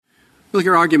We'll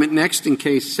hear argument next in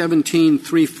Case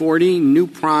 17-340, New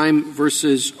Prime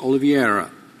versus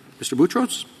Oliveira. Mr.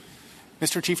 Boutros.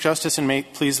 Mr. Chief Justice, and may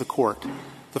it please the Court,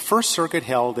 the First Circuit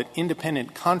held that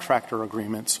independent contractor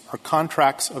agreements are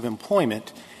contracts of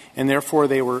employment, and therefore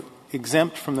they were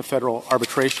exempt from the Federal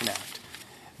Arbitration Act.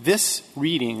 This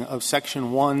reading of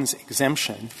Section 1's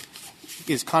exemption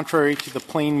is contrary to the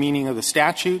plain meaning of the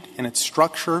statute and its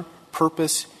structure,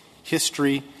 purpose,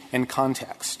 history, and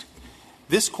context.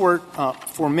 This Court,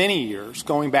 for many years,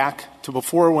 going back to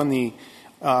before when the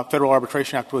Federal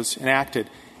Arbitration Act was enacted,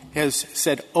 has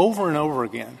said over and over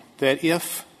again that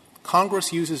if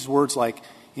Congress uses words like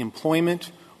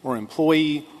employment or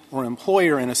employee or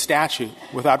employer in a statute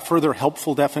without further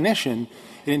helpful definition,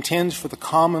 it intends for the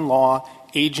common law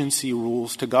agency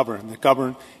rules to govern, that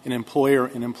govern an employer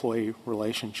and employee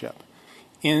relationship.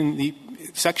 In the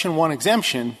Section 1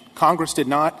 exemption, Congress did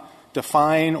not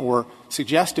define or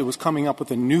suggest it was coming up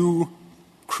with a new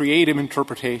creative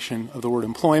interpretation of the word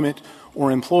employment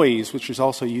or employees, which is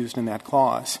also used in that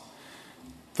clause.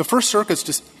 The First Circuit's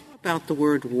just about the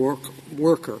word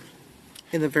worker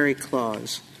in the very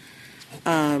clause.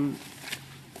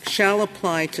 Shall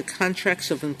apply to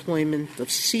contracts of employment of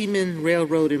seamen,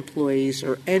 railroad employees,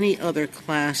 or any other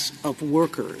class of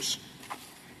workers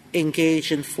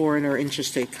engaged in foreign or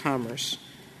interstate commerce.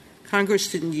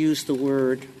 Congress didn't use the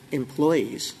word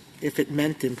employees if it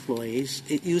meant employees.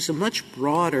 It used a much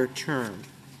broader term,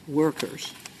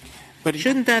 workers. But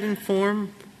shouldn't that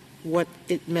inform what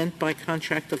it meant by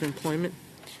contract of employment?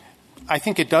 I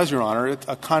think it does, Your Honor. It's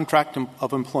a contract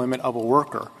of employment of a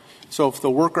worker. So if the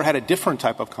worker had a different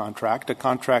type of contract, a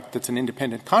contract that's an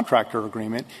independent contractor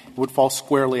agreement, it would fall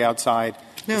squarely outside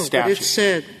the statute. No, but it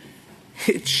said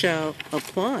it shall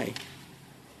apply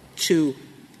to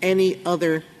any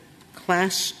other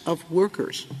class of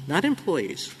workers, not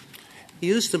employees. It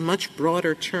used a much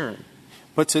broader term.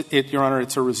 But, Your Honor,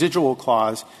 it's a residual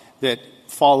clause that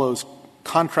follows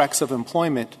contracts of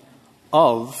employment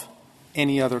of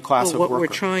any other class of worker. What we're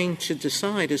trying to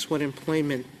decide is what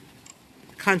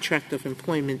contract of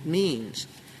employment means.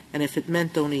 And if it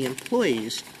meant only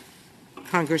employees,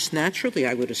 Congress naturally,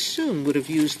 I would assume, would have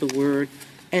used the word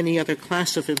any other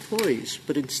class of employees,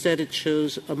 but instead it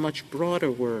chose a much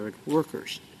broader word,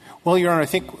 workers. Well, Your Honor, I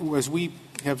think as we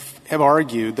have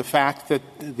argued, the fact that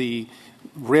the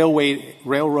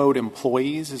railroad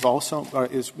employees is also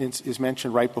is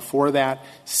mentioned right before that,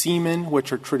 seamen,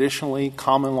 which are traditionally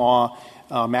common law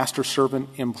master-servant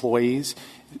employees,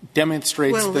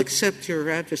 demonstrates well, that — except your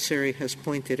adversary has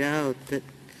pointed out that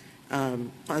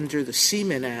under the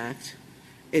Seaman Act,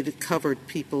 it covered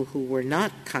people who were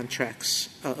not contracts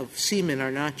of seamen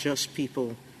are not just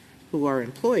people who are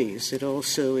employees. It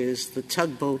also is the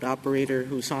tugboat operator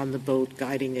who's on the boat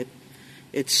guiding it.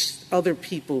 It's other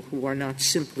people who are not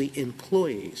simply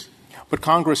employees. But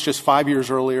Congress just 5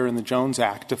 years earlier in the Jones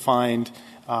Act defined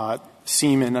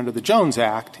seamen under the Jones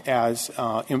Act as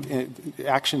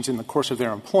actions in the course of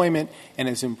their employment, and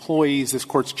as employees. This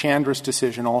Court's Chandris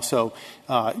decision also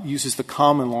uses the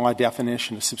common law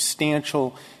definition, a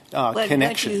substantial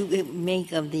connection. What you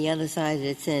make of the other side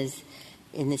that says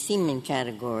in the seaman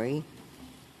category,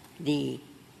 the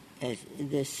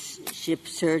ship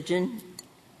surgeon,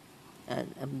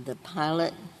 the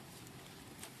pilot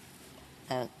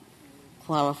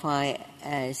qualify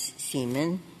as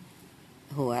seamen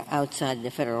who are outside the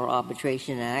Federal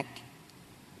Arbitration Act,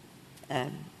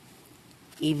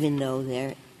 even though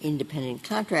they're independent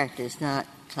contractors, not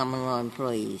common law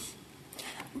employees.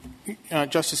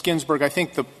 Justice Ginsburg, I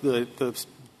think the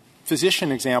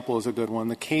physician example is a good one.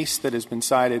 The case that has been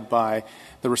cited by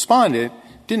the respondent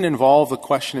didn't involve the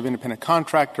question of independent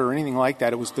contractor or anything like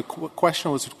that. It was the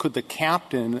question was, could the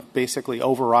captain basically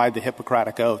override the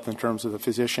Hippocratic Oath in terms of the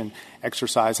physician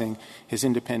exercising his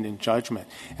independent judgment?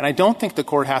 And I don't think the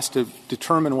Court has to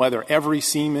determine whether every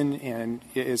seaman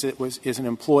is an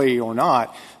employee or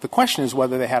not. The question is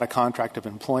whether they had a contract of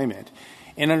employment.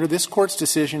 And under this Court's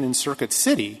decision in Circuit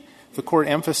City, the Court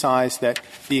emphasized that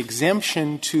the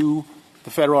exemption to the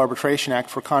Federal Arbitration Act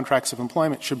for contracts of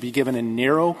employment should be given a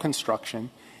narrow construction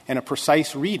and a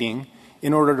precise reading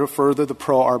in order to further the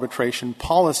pro-arbitration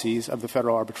policies of the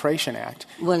Federal Arbitration Act.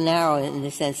 Well, narrow in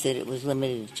the sense that it was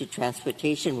limited to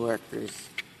transportation workers.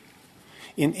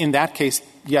 In that case,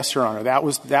 yes, Your Honor, that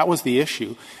was the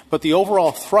issue. But the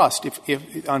overall thrust,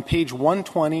 if on page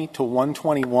 120 to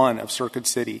 121 of Circuit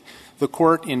City, the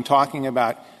Court, in talking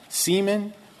about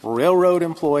seamen, railroad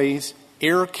employees,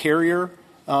 air carrier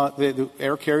the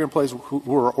air carrier employees who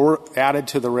were added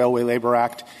to the Railway Labor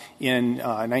Act in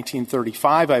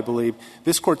 1935, I believe,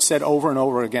 this Court said over and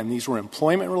over again these were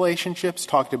employment relationships,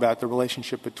 talked about the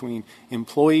relationship between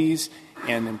employees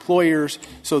and employers.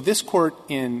 So this Court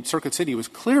in Circuit City was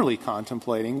clearly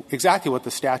contemplating exactly what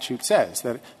the statute says,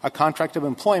 that a contract of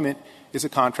employment is a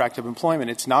contract of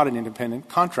employment. It's not an independent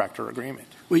contractor agreement.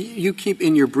 Well, you keep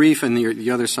in your brief, and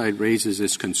the other side raises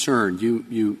this concern,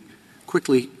 you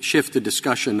quickly shift the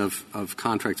discussion of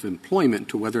contracts of employment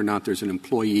to whether or not there's an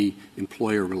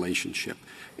employee-employer relationship.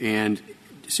 And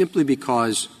simply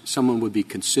because someone would be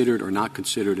considered or not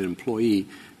considered an employee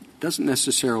doesn't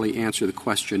necessarily answer the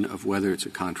question of whether it's a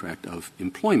contract of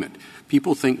employment.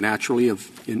 People think naturally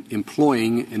of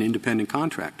employing an independent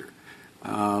contractor.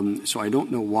 So I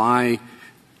don't know why.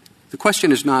 The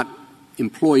question is not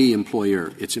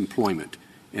employee-employer, it's employment.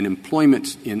 And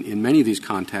employment in many of these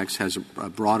contexts has a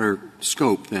broader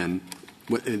scope than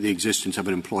the existence of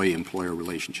an employee-employer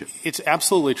relationship. It's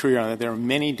absolutely true, Your Honor. There are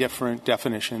many different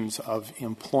definitions of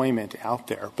employment out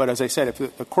there. But as I said,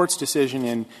 if the Court's decision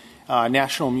in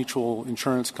National Mutual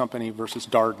Insurance Company versus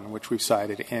Darden, which we've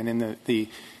cited, and in the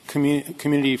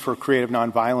Community for Creative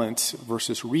Nonviolence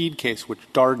versus Reed case, which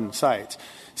Darden cites,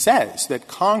 says that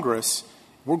Congress,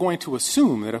 we're going to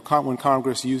assume that when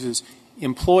Congress uses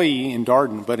employee in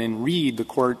Darden, but in Reed the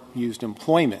Court used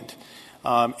employment,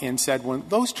 and said when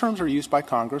those terms are used by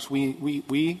Congress,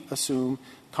 we assume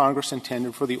Congress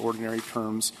intended for the ordinary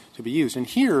terms to be used. And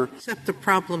here — Except the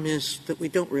problem is that we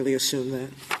don't really assume that,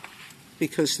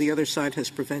 because the other side has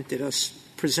presented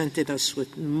us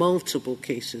with multiple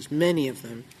cases, many of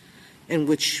them, in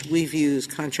which we've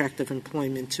used contract of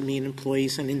employment to mean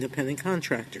employees and independent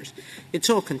contractors. It's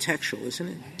all contextual, isn't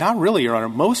it? Not really, Your Honor.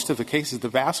 Most of the cases,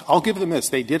 I'll give them this.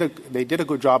 They did a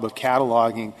good job of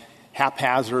cataloging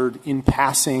haphazard, in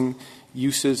passing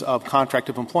uses of contract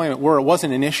of employment where it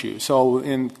wasn't an issue. So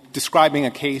in describing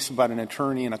a case about an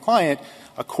attorney and a client,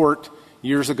 a court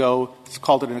years ago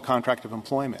called it a contract of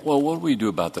employment. Well, what do we do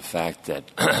about the fact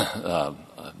that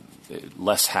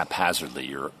less haphazardly,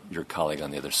 your colleague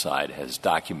on the other side has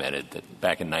documented that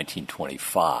back in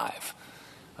 1925,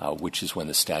 which is when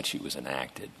the statute was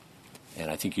enacted,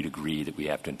 and I think you'd agree that we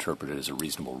have to interpret it as a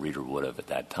reasonable reader would have at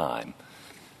that time,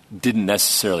 didn't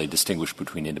necessarily distinguish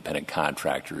between independent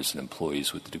contractors and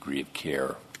employees with the degree of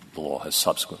care the law has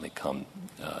subsequently come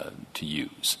to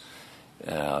use.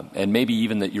 And maybe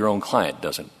even that your own client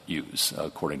doesn't use.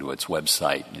 According to its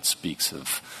website, it speaks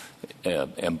of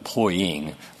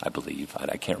employing, I believe.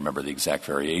 I can't remember the exact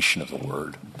variation of the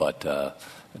word, but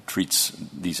treats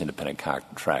these independent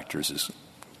contractors as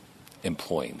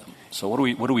employing them. So what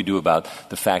do we do about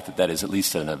the fact that that is at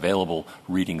least an available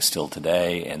reading still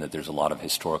today, and that there's a lot of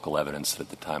historical evidence that at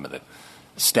the time of the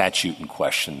statute in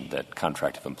question that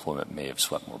contract of employment may have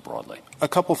swept more broadly? A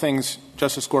couple things,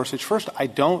 Justice Gorsuch. First, I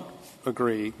don't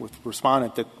agree with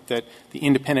Respondent that the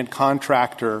independent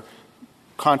contract of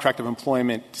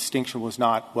employment distinction was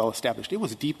not well established. It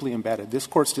was deeply embedded. This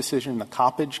Court's decision in the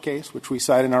Coppage case, which we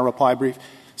cite in our reply brief,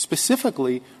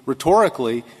 specifically,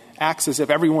 rhetorically, acts as if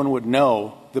everyone would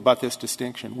know about this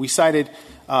distinction. We cited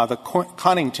the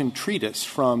Connington Treatise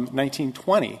from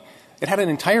 1920. It had an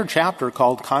entire chapter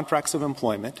called Contracts of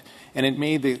Employment, and it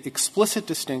made the explicit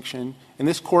distinction, and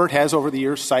this Court has over the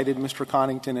years cited Mr.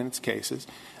 Connington in its cases,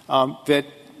 that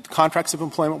contracts of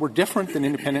employment were different than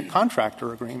independent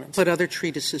contractor agreements. But other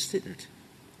treatises didn't.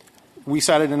 We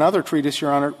cited another treatise,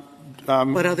 Your Honor.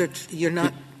 But you're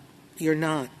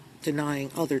not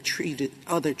denying other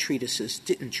treatises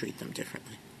didn't treat them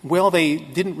differently. Well, they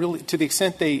didn't really, to the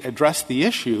extent they addressed the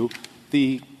issue,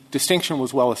 the distinction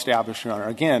was well established, Your Honor.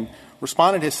 Again,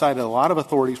 Respondent has cited a lot of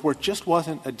authorities where it just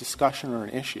wasn't a discussion or an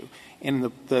issue.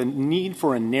 And the need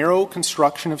for a narrow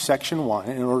construction of Section 1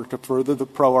 in order to further the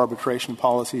pro-arbitration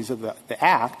policies of the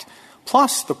Act,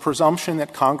 plus the presumption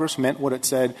that Congress meant what it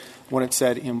said when it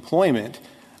said employment,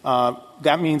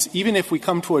 that means even if we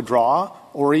come to a draw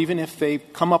or even if they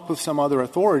come up with some other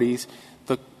authorities,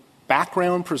 the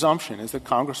background presumption is that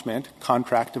Congress meant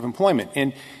contract of employment.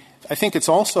 And I think it's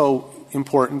also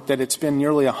important that it's been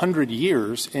nearly 100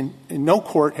 years and no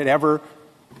court had ever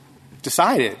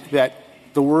decided that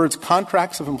the words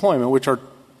contracts of employment, which are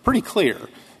pretty clear,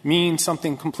 mean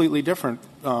something completely different.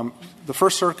 The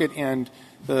First Circuit and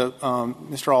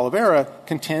Mr. Oliveira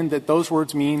contend that those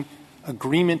words mean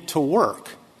agreement to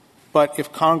work. But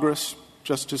if Congress,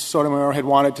 Justice Sotomayor, had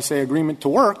wanted to say agreement to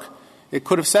work, it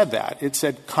could have said that. It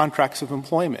said contracts of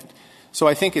employment. So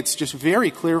I think it's just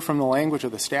very clear from the language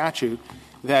of the statute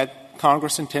that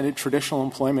Congress intended traditional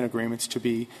employment agreements to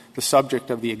be the subject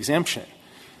of the exemption.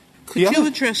 Could you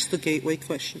address the gateway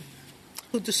question?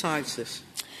 Who decides this?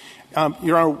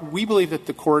 Your Honor, we believe that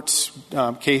the Court's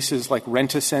cases like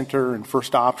Rent-A-Center and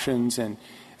First Options and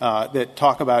that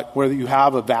talk about whether you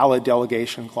have a valid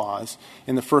delegation clause.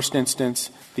 In the first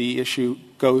instance, the issue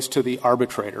goes to the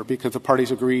arbitrator because the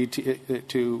parties agreed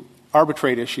to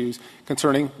arbitrate issues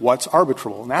concerning what's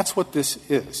arbitrable. And that's what this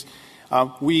is.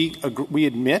 We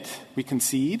admit, we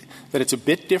concede that it's a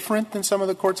bit different than some of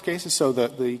the Court's cases. So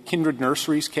the Kindred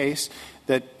Nurseries case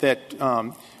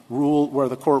ruled where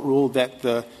the Court ruled that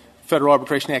the Federal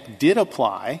Arbitration Act did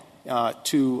apply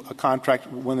to a contract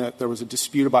when there was a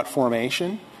dispute about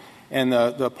formation, and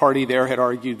the party there had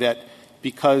argued that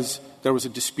because there was a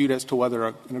dispute as to whether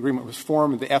an agreement was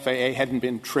formed, the FAA hadn't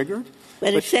been triggered.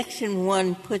 But if Section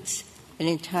 1 puts an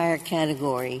entire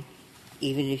category,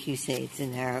 even if you say it's a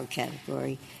narrow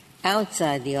category,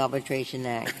 outside the Arbitration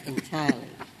Act entirely,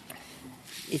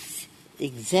 it's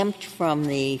exempt from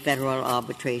the Federal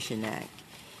Arbitration Act,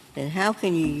 then how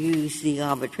can you use the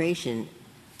Arbitration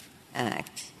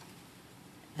Act?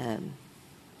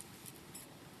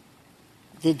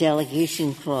 The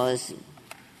delegation clause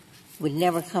would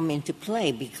never come into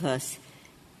play because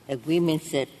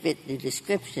agreements that fit the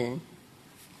description,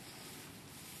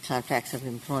 contracts of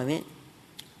employment,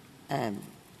 they're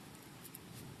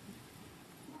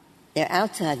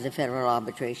outside the Federal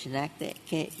Arbitration Act.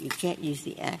 You can't use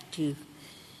the Act to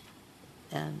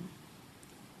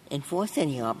enforce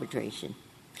any arbitration.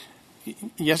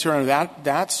 Yes, Your Honor,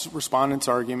 that's Respondent's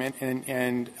argument,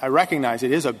 and I recognize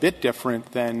it is a bit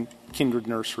different than Kindred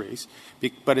Nurseries,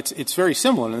 but it's very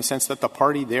similar in the sense that the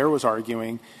party there was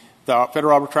arguing the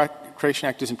Federal Arbitration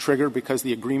Act isn't triggered because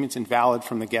the agreement's invalid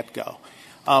from the get-go.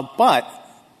 But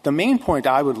the main point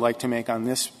I would like to make on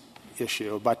this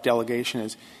issue about delegation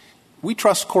is we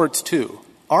trust courts, too.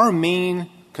 Our main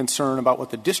concern about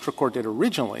what the district court did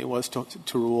originally was to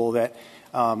rule that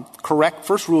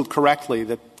first ruled correctly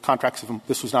that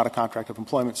this was not a contract of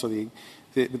employment, so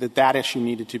that issue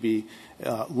needed to be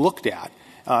looked at.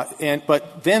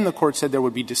 But then the Court said there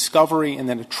would be discovery and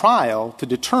then a trial to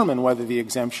determine whether the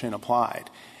exemption applied.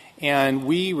 And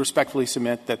we respectfully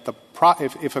submit that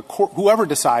if a court, whoever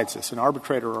decides this, an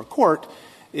arbitrator or a court,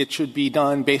 it should be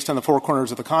done based on the four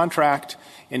corners of the contract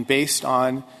and based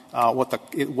on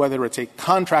whether it's a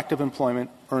contract of employment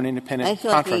or an independent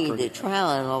contract. I thought the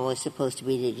trial was supposed to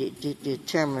be to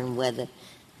determine whether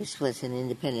this was an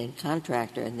independent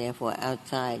contractor and therefore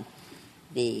outside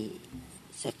the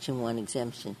Section 1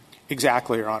 exemption.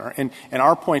 Exactly, Your Honor. And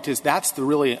our point is that's the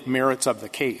really merits of the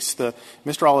case.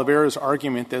 Mr. Oliveira's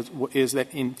argument is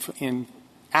that in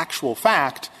actual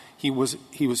fact he was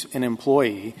an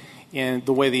employee in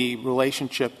the way the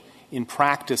relationship in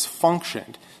practice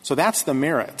functioned. So that's the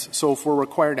merits. So if we're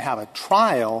required to have a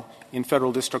trial in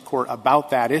federal district court about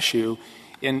that issue,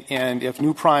 and if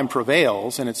New Prime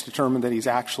prevails and it's determined that he's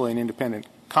actually an independent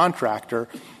contractor,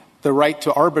 the right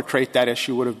to arbitrate that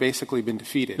issue would have basically been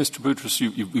defeated. Mr. Boutros,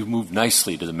 you've moved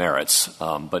nicely to the merits,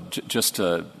 but just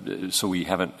so we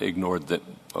haven't ignored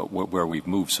where we've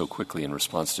moved so quickly in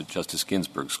response to Justice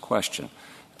Ginsburg's question,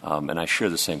 and I share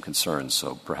the same concerns,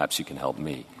 so perhaps you can help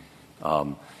me.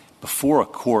 Before a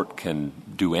court can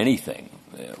do anything,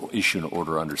 issue an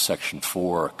order under Section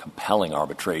 4 compelling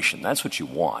arbitration, that's what you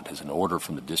want, is an order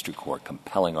from the district court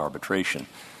compelling arbitration.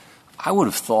 I would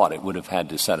have thought it would have had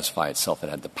to satisfy itself. It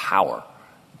had the power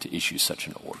to issue such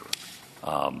an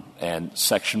order. And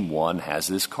Section 1 has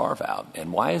this carve-out.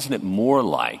 And why isn't it more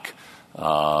like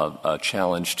a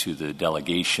challenge to the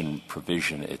delegation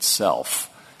provision itself,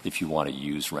 if you want to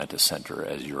use Rent-A-Center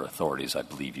as your authorities, I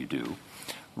believe you do,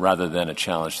 rather than a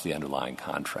challenge to the underlying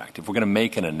contract? If we're going to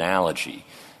make an analogy,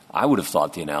 I would have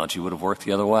thought the analogy would have worked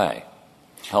the other way.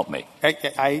 Help me.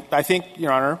 I think,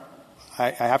 Your Honor, I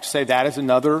have to say that is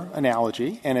another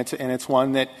analogy, and it's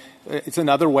one that it's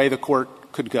another way the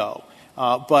court could go.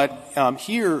 But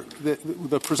here,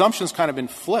 the presumption's kind of been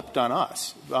flipped on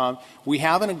us. We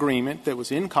have an agreement that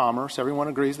was in commerce. Everyone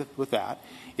agrees with that.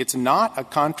 It's not a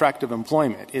contract of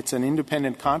employment. It's an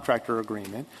independent contractor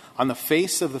agreement. On the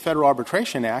face of the Federal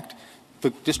Arbitration Act,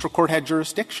 the district court had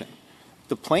jurisdiction.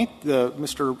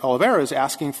 Mr. Oliveira is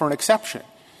asking for an exception.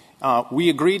 We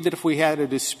agreed that if we had a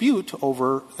dispute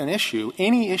over an issue,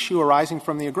 any issue arising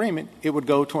from the agreement, it would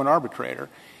go to an arbitrator.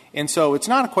 And so it's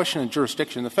not a question of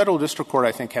jurisdiction. The Federal District Court,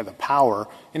 I think, had the power,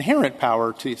 inherent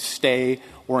power, to stay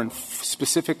or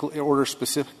order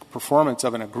specific performance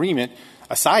of an agreement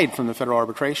aside from the Federal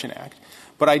Arbitration Act.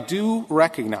 But I do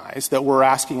recognize that we're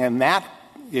asking on that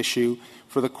issue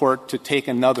for the court to take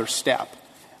another step.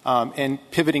 And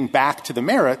pivoting back to the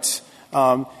merits,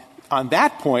 on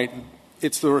that point,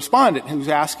 it's the respondent who's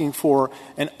asking for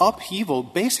an upheaval.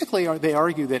 Basically, they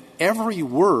argue that every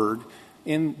word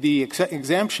in the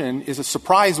exemption is a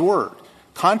surprise word.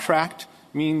 Contract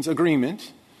means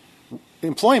agreement.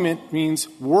 Employment means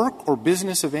work or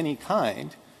business of any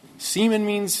kind. Seaman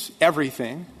means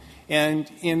everything. And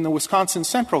in the Wisconsin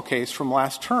Central case from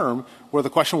last term, where the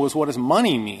question was, what does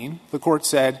money mean? The court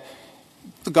said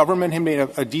the government had made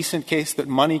a decent case that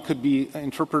money could be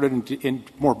interpreted in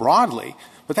more broadly,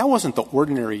 but that wasn't the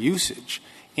ordinary usage.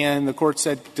 And the court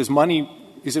said,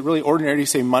 is it really ordinary to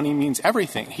say money means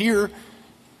everything? Here,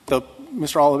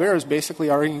 Mr. Oliveira is basically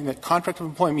arguing that contract of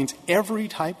employment means every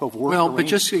type of work. Well, but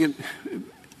just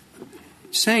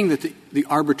saying that the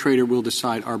arbitrator will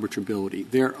decide arbitrability,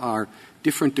 there are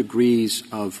different degrees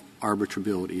of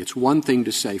arbitrability. It's one thing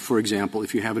to say, for example,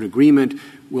 if you have an agreement,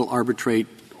 we'll arbitrate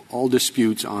all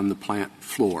disputes on the plant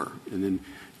floor. And then,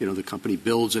 the company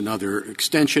builds another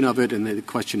extension of it, and the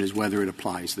question is whether it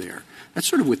applies there. That's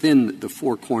sort of within the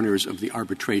four corners of the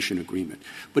arbitration agreement.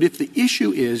 But if the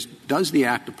issue is, does the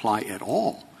Act apply at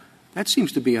all, that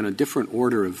seems to be on a different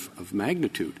order of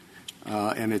magnitude.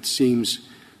 And it seems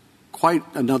quite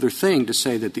another thing to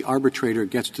say that the arbitrator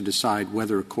gets to decide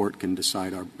whether a court can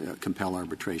decide compel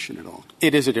arbitration at all.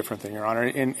 It is a different thing, Your Honor.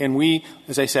 And we,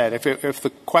 as I said, if the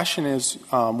question is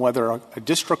whether a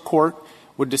district court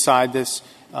would decide this,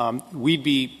 we'd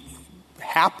be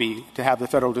happy to have the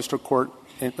federal district court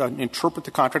interpret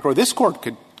the contract, or this court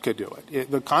could do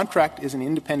it. The contract is an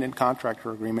independent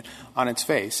contractor agreement on its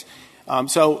face.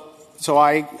 So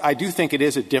I do think it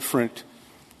is a different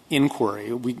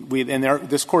inquiry.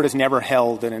 This court has never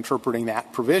held that interpreting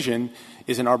that provision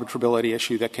is an arbitrability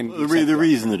issue that can be the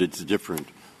reason that it's different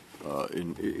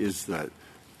is that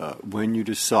when you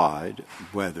decide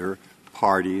whether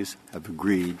parties have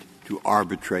agreed to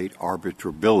arbitrate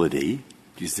arbitrability,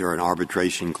 is there an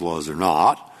arbitration clause or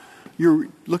not, you're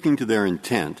looking to their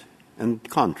intent and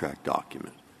contract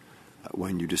document.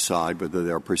 When you decide whether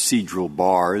there are procedural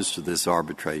bars to this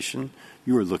arbitration,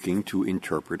 you are looking to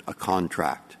interpret a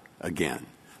contract again,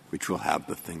 which will have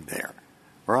the thing there.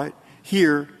 All right?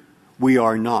 Here, we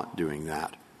are not doing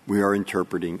that. We are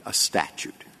interpreting a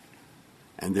statute.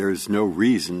 And there is no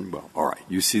reason — well, all right,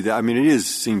 you see that? I mean,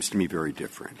 seems to me very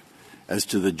different. As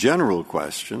to the general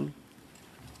question,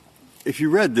 if you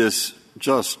read this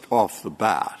just off the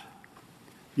bat,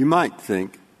 you might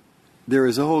think there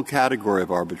is a whole category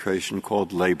of arbitration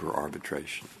called labor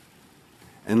arbitration.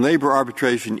 And labor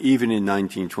arbitration, even in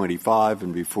 1925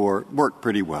 and before, worked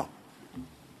pretty well.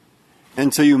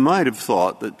 And so you might have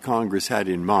thought that Congress had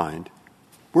in mind,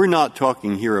 we're not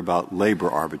talking here about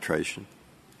labor arbitration.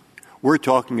 We're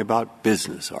talking about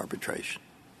business arbitration.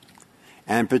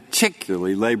 And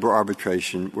particularly labor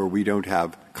arbitration where we don't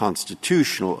have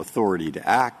constitutional authority to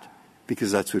act,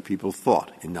 because that's what people thought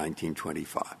in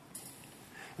 1925.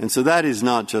 And so that is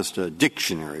not just a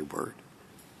dictionary word.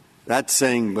 That's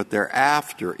saying what they're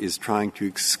after is trying to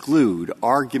exclude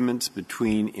arguments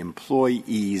between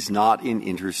employees not in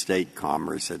interstate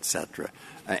commerce, et cetera,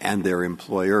 and their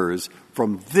employers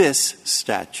from this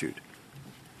statute.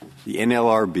 The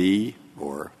NLRB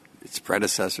or its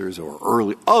predecessors or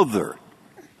early other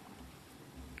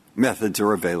methods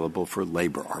are available for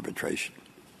labor arbitration.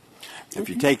 If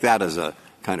you take that as a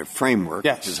kind of framework,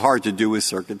 yes. Which is hard to do with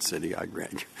Circuit City, I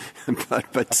grant you,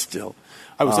 but still.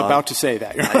 I was about to say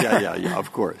that. Yeah,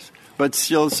 of course. But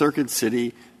still, Circuit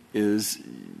City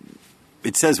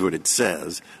it says what it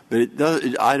says, but it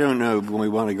does. I don't know when we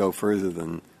want to go further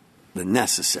than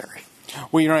necessary.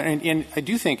 Well, and I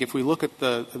do think if we look at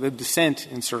the dissent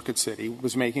in Circuit City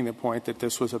was making the point that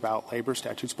this was about labor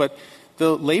statutes, but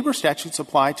the labor statutes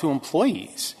apply to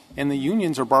employees, and the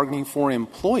unions are bargaining for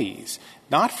employees,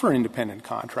 not for independent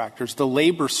contractors. The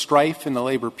labor strife and the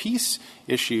labor peace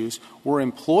issues were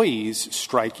employees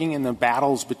striking in the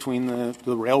battles between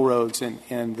the railroads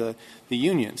and the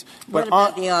unions. What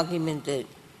about the argument that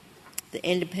the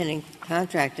independent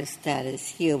contractor status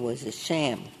here was a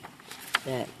sham,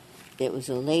 that it was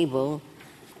a label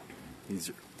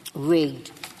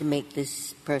rigged to make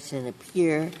this person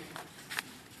appear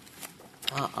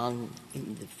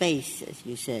in the face, as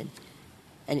you said,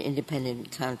 an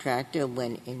independent contractor,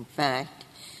 when in fact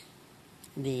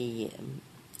the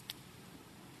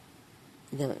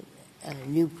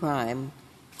new prime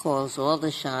calls all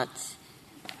the shots.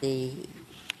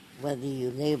 Whether you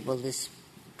label this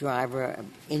driver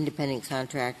an independent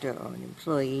contractor or an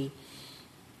employee,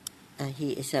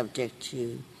 he is subject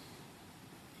to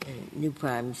new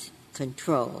prime's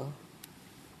control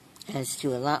as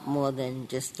to a lot more than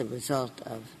just the result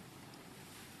of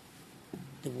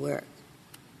the work.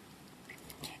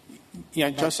 Yeah,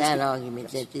 Justice, that argument,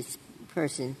 yes, that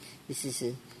this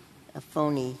is a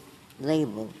phony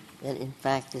label. that, in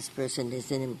fact, this person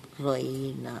is an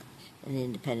employee, not an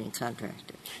independent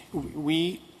contractor?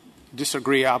 We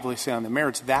disagree, obviously, on the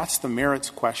merits. That's the merits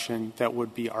question that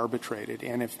would be arbitrated.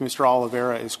 And if Mr.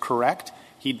 Oliveira is correct,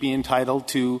 he'd be entitled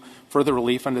to further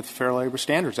relief under the Fair Labor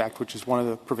Standards Act, which is one of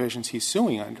the provisions he's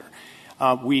suing under.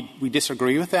 We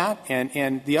disagree with that.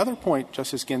 And the other point,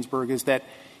 Justice Ginsburg, is that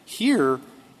here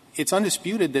it's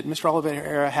undisputed that Mr.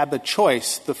 Oliveira had the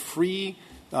choice, the free,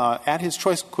 at his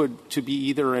choice to be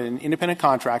either an independent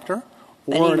contractor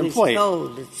or an employee.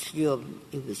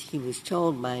 He was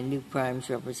told by a New Prime's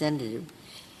representative,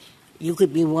 you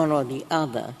could be one or the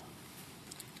other,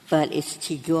 but it's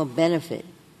to your benefit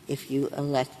if you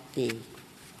elect the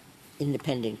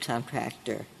independent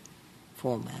contractor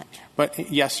format.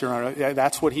 But yes, Your Honor,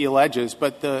 that's what he alleges.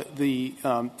 But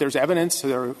there's evidence,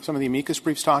 some of the amicus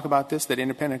briefs talk about this, that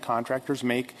independent contractors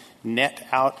make net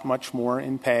out much more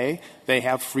in pay. They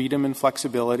have freedom and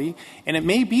flexibility. And it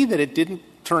may be that it didn't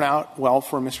turn out well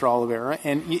for Mr. Oliveira.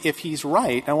 And if he's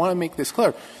right, I want to make this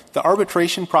clear, the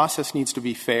arbitration process needs to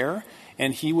be fair,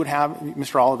 and he would have,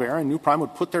 Mr. Oliveira and New Prime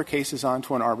would put their cases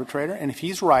onto an arbitrator, and if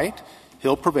he's right,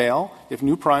 he'll prevail. If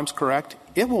New Prime's correct,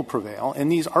 it will prevail.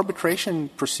 And these arbitration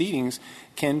proceedings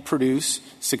can produce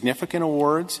significant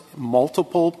awards.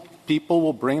 Multiple people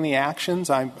will bring the actions.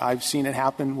 I've seen it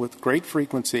happen with great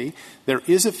frequency. There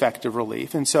is effective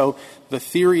relief. And so the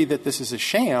theory that this is a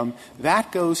sham,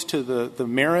 that goes to the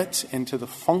merits and to the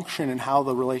function and how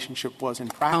the relationship was in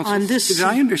practice. On this, did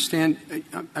I understand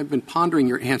 – I've been pondering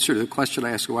your answer to the question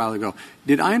I asked a while ago.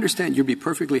 Did I understand you'd be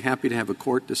perfectly happy to have a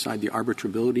court decide the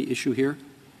arbitrability issue here?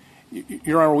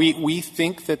 Your Honor, we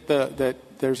think that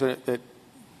that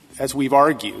as we've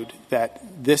argued, that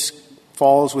this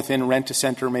falls within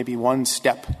Rent-A-Center maybe one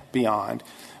step beyond.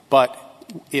 But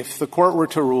if the court were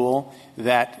to rule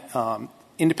that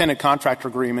independent contractor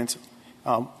agreements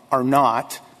are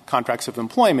not contracts of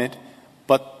employment,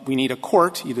 but we need a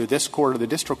court, either this court or the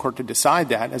district court, to decide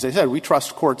that. As I said, we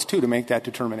trust courts, too, to make that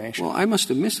determination. Well, I must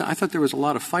have missed that. I thought there was a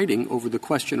lot of fighting over the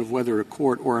question of whether a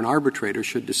court or an arbitrator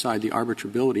should decide the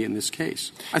arbitrability in this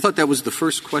case. I thought that was the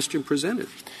first question presented.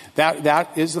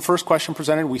 That is the first question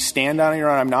presented. We stand on it, Your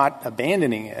Honor. I'm not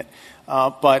abandoning it.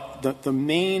 But the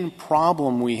main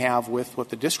problem we have with what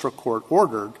the district court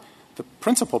ordered, the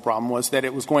principal problem, was that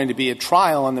it was going to be a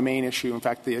trial on the main issue, in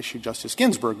fact, the issue Justice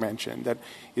Ginsburg mentioned, that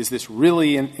is this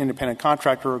really an independent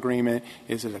contractor agreement?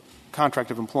 Is it a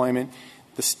contract of employment?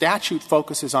 The statute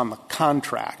focuses on the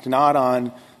contract, not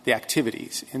on the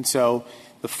activities. And so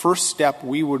the first step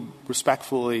we would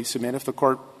respectfully submit, if the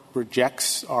court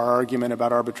rejects our argument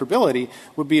about arbitrability,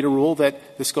 would be to rule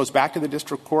that this goes back to the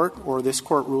district court or this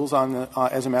court rules on the,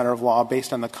 as a matter of law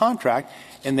based on the contract,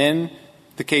 and then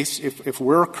the case, if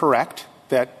we're correct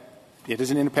that it is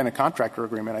an independent contractor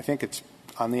agreement, I think it's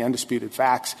on the undisputed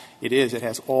facts, it is, it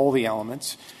has all the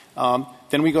elements,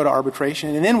 then we go to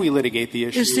arbitration and then we litigate the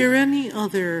issue. Is there any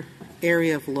other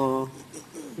area of law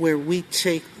where we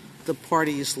take the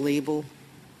party's label,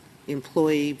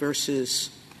 employee versus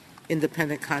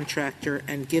independent contractor,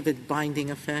 and give it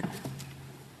binding effect?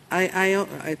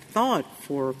 I thought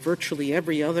for virtually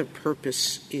every other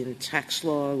purpose in tax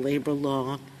law, labor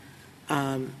law,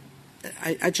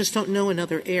 I just don't know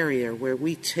another area where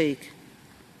we take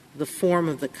the form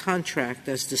of the contract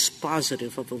as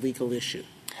dispositive of a legal issue,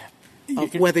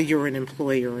 of whether you're an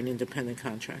employee or an independent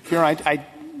contractor. Here,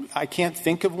 I can't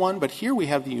think of one, but here we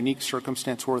have the unique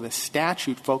circumstance where the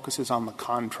statute focuses on the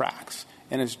contracts.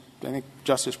 And as I think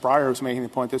Justice Breyer was making the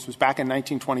point, this was back in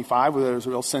 1925 where there was a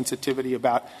real sensitivity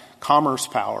about commerce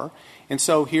power. And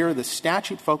so here the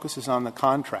statute focuses on the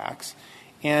contracts.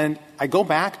 And I go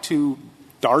back to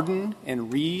Darden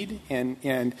and Reed and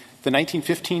the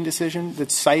 1915 decision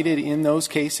that's cited in those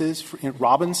cases in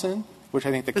Robinson, which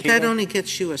I think the But that only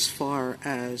gets you as far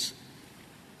as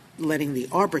letting the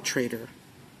arbitrator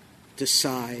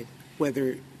decide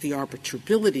whether the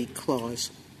arbitrability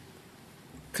clause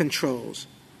controls.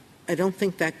 I don't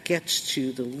think that gets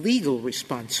to the legal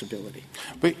responsibility.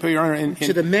 But Your Honor,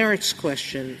 to the merits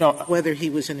question, whether he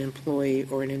was an employee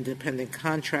or an independent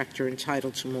contractor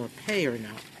entitled to more pay or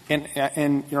not.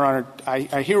 And Your Honor,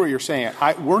 I hear what you're saying.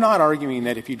 We're not arguing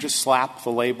that if you just slap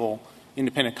the label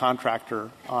independent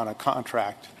contractor on a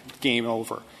contract, game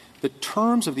over. The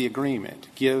terms of the agreement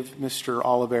give Mr.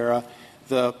 Oliveira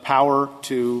the power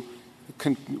to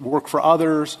work for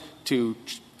others, to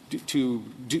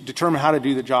determine how to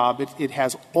do the job. It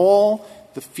has all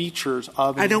the features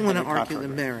of an I don't want to independent argue the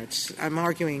contractor. merits. I'm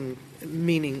arguing,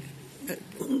 meaning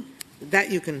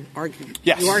that you can argue.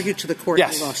 Yes. You argue to the court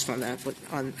Yes. you lost on that, but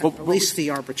on at least the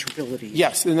arbitrability.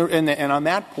 Yes, and on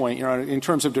that point, Your Honor, in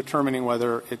terms of determining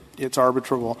whether it's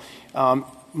arbitrable,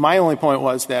 my only point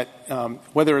was that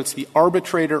whether it's the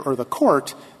arbitrator or the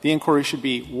court, the inquiry should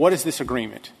be, what is this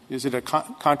agreement? Is it a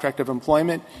contract of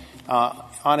employment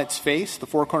on its face, the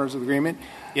four corners of the agreement?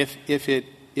 If it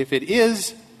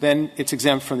is, then it's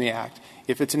exempt from the Act.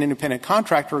 If it's an independent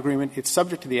contractor agreement, it's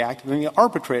subject to the Act. Then the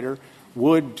arbitrator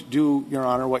would do, Your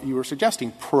Honor, what you were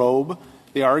suggesting, probe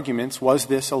the arguments. Was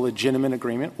this a legitimate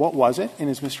agreement? What was it? And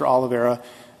is Mr. Oliveira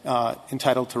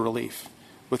entitled to relief?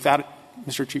 With that,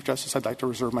 Mr. Chief Justice, I'd like to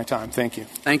reserve my time. Thank you.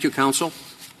 Thank you, counsel.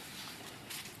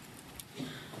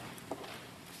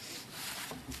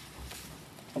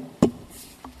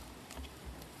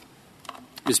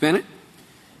 Ms. Bennett?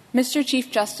 Mr.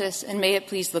 Chief Justice, and may it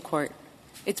please the Court,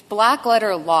 it's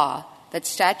black-letter law that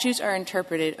statutes are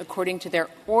interpreted according to their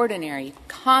ordinary,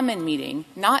 common meaning,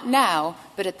 not now,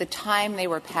 but at the time they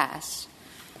were passed.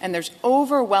 And there's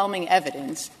overwhelming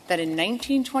evidence that in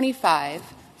 1925,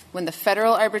 when the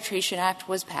Federal Arbitration Act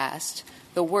was passed,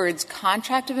 the words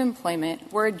contract of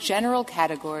employment were a general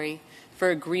category for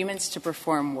agreements to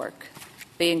perform work.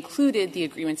 They included the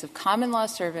agreements of common law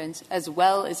servants as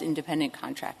well as independent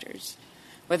contractors.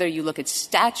 Whether you look at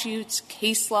statutes,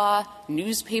 case law,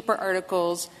 newspaper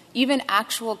articles, even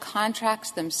actual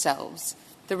contracts themselves,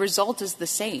 the result is the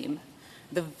same.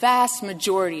 The vast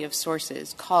majority of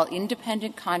sources call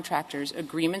independent contractors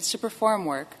agreements to perform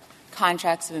work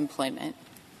contracts of employment.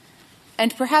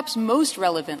 And perhaps most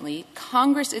relevantly,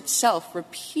 Congress itself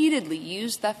repeatedly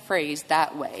used that phrase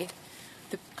that way.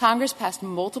 Congress passed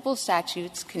multiple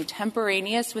statutes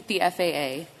contemporaneous with the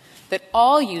FAA that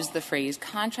all use the phrase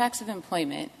contracts of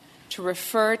employment to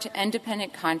refer to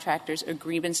independent contractors'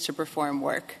 agreements to perform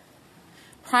work.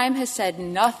 Prime has said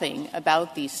nothing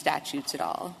about these statutes at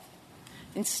all.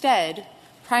 Instead,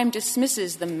 Prime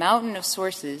dismisses the mountain of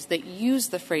sources that use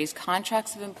the phrase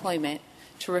contracts of employment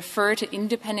to refer to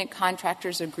independent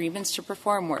contractors' agreements to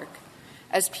perform work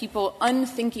as people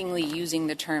unthinkingly using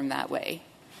the term that way.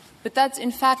 But that's,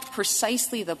 in fact,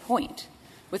 precisely the point.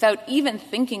 Without even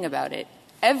thinking about it,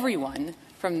 everyone,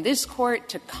 from this Court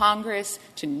to Congress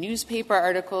to newspaper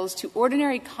articles to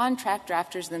ordinary contract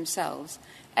drafters themselves,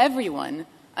 everyone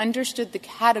understood the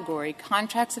category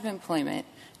contracts of employment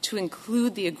to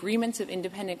include the agreements of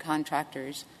independent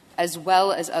contractors as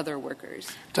well as other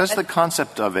workers. Does the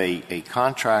concept of a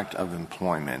contract of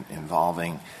employment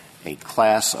involving a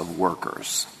class of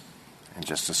workers, and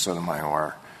Justice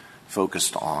Sotomayor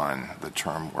focused on the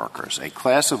term workers, a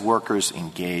class of workers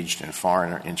engaged in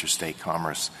foreign or interstate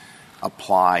commerce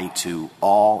apply to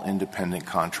all independent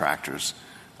contractors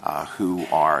who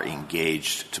are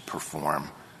engaged to perform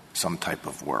some type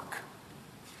of work?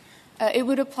 It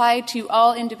would apply to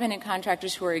all independent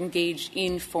contractors who are engaged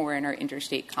in foreign or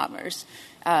interstate commerce.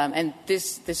 And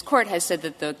this Court has said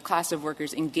that the class of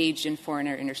workers engaged in foreign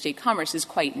or interstate commerce is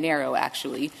quite narrow,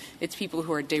 actually. It's people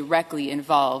who are directly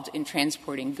involved in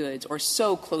transporting goods or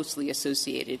so closely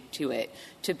associated to it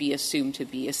to be assumed to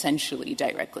be essentially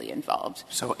directly involved.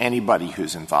 So anybody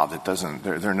who's involved, it doesn't –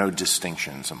 there are no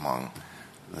distinctions among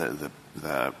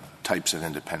the types of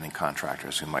independent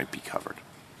contractors who might be covered?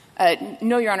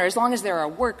 No, Your Honor. As long as they're a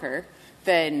worker,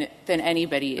 then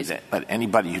anybody is. But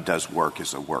anybody who does work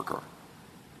is a worker?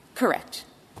 Correct.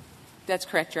 That's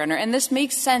correct, Your Honor. And this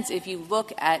makes sense if you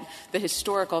look at the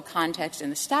historical context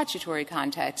and the statutory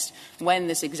context when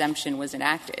this exemption was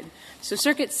enacted. So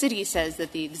Circuit City says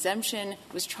that the exemption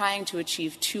was trying to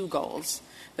achieve two goals.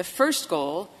 The first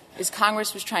goal is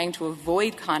Congress was trying to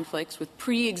avoid conflicts with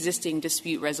pre-existing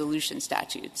dispute resolution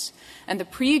statutes. And the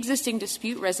pre-existing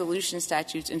dispute resolution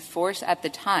statutes in force at the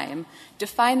time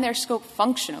defined their scope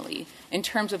functionally in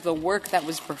terms of the work that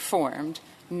was performed,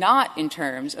 not in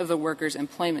terms of the worker's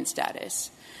employment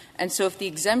status. And so if the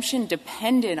exemption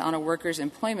depended on a worker's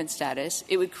employment status,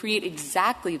 it would create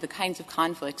exactly the kinds of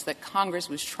conflicts that Congress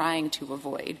was trying to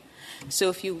avoid. So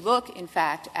if you look, in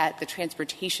fact, at the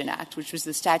Transportation Act, which was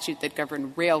the statute that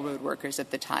governed railroad workers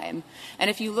at the time, and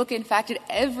if you look, in fact, at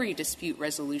every dispute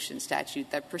resolution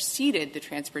statute that preceded the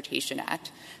Transportation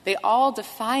Act, they all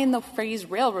define the phrase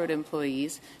railroad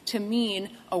employees to mean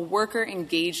a worker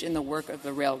engaged in the work of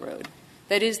the railroad.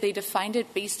 That is, they defined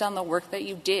it based on the work that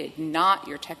you did, not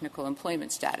your technical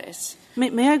employment status.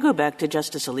 May I go back to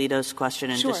Justice Alito's question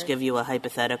and Sure. just give you a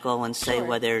hypothetical and say Sure.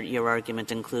 whether your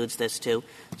argument includes this too?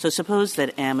 So suppose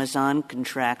that Amazon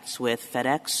contracts with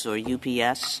FedEx or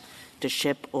UPS to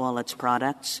ship all its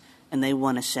products, and they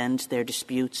want to send their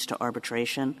disputes to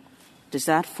arbitration. Does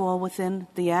that fall within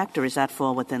the Act, or does that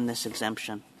fall within this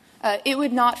exemption? It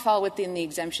would not fall within the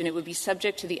exemption. It would be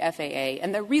subject to the FAA.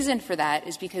 And the reason for that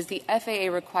is because the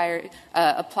FAA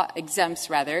exempts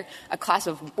a class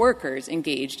of workers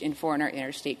engaged in foreign or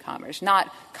interstate commerce,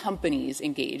 not companies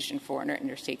engaged in foreign or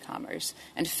interstate commerce.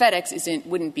 And FedEx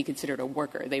wouldn't be considered a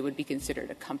worker. They would be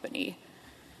considered a company.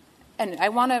 And I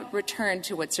want to return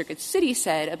to what Circuit City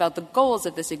said about the goals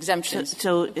of this exemption.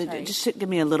 So just give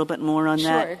me a little bit more on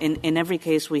that. In every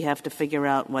case, we have to figure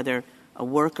out whether a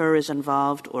worker is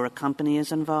involved or a company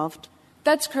is involved?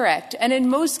 That's correct. And in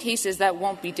most cases, that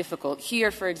won't be difficult.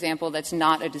 Here, for example, that's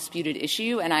not a disputed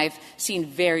issue, and I've seen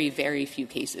very, very few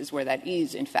cases where that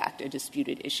is, in fact, a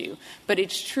disputed issue. But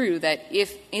it's true that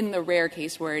if, in the rare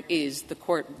case where it is, the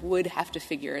court would have to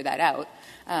figure that out.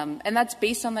 And that's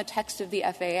based on the text of the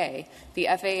FAA. The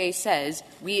FAA says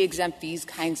we exempt these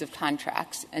kinds of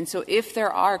contracts. And so if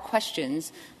there are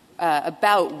questions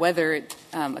about whether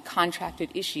a contracted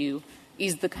issue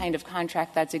is the kind of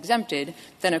contract that's exempted,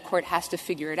 then a court has to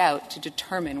figure it out to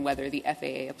determine whether the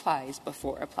FAA applies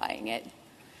before applying it.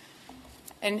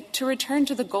 And to return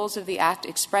to the goals of the Act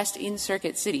expressed in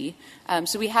Circuit City,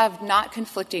 so we have not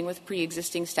conflicting with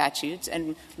pre-existing statutes,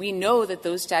 and we know that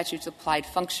those statutes applied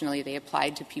functionally. They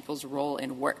applied to people's role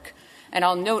in work. And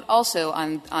I'll note also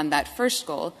on that first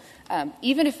goal,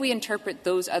 even if we interpret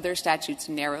those other statutes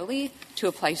narrowly to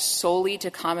apply solely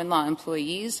to common law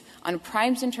employees, on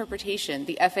Prime's interpretation,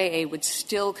 the FAA would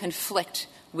still conflict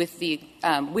with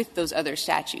those other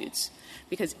statutes.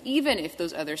 Because even if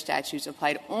those other statutes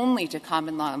applied only to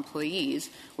common law employees,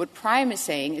 what Prime is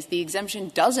saying is the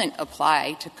exemption doesn't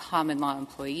apply to common law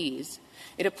employees.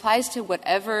 It applies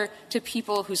to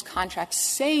people whose contracts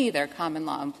say they're common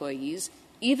law employees,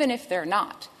 even if they're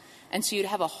not. And so you'd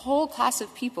have a whole class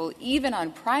of people, even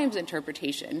on Prime's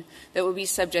interpretation, that would be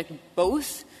subject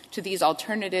both to these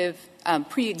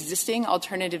pre-existing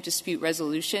alternative dispute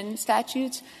resolution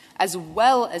statutes, as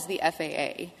well as the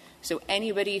FAA. So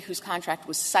anybody whose contract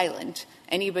was silent,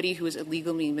 anybody who was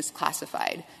illegally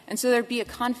misclassified. And so there'd be a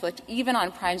conflict even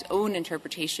on Prime's own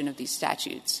interpretation of these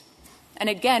statutes. And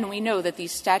again, we know that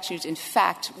these statutes, in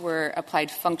fact, were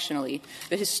applied functionally.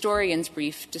 The historian's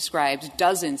brief describes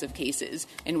dozens of cases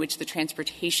in which the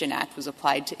Transportation Act was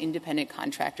applied to independent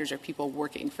contractors or people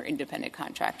working for independent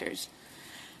contractors.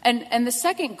 And the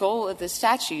second goal of the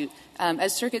statute,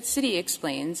 as Circuit City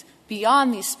explains,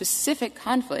 beyond these specific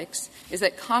conflicts, is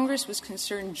that Congress was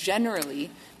concerned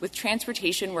generally with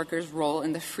transportation workers' role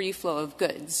in the free flow of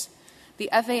goods. The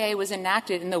FAA was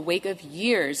enacted in the wake of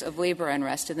years of labor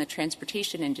unrest in the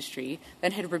transportation industry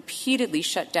that had repeatedly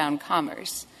shut down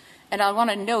commerce. And I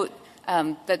want to note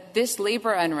that this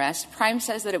labor unrest, Prime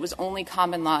says that it was only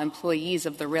common law employees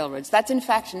of the railroads. That's in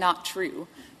fact not true.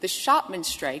 The shopman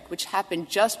strike, which happened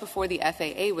just before the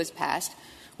FAA was passed,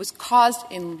 was caused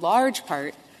in large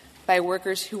part by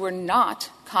workers who were not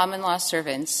common law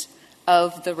servants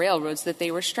of the railroads that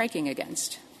they were striking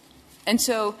against. And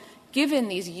so, given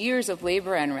these years of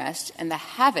labor unrest and the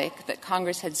havoc that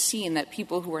Congress had seen that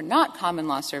people who were not common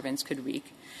law servants could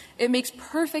wreak, it makes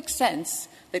perfect sense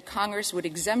that Congress would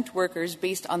exempt workers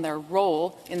based on their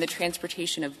role in the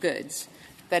transportation of goods,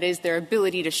 that is, their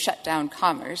ability to shut down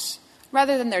commerce,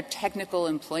 rather than their technical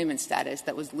employment status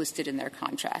that was listed in their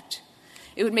contract.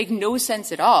 It would make no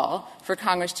sense at all for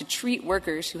Congress to treat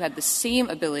workers who had the same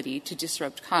ability to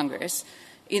disrupt Congress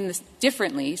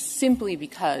differently simply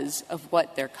because of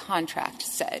what their contract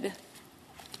said.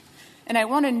 And I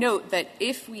want to note that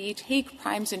if we take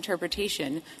Prime's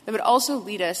interpretation, that would also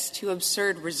lead us to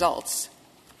absurd results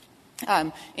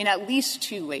in at least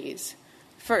two ways.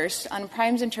 First, on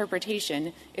Prime's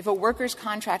interpretation, if a worker's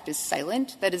contract is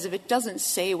silent, that is, if it doesn't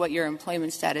say what your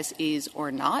employment status is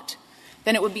or not,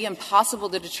 then it would be impossible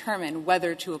to determine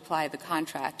whether to apply the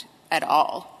contract at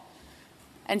all.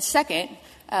 And second,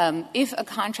 if a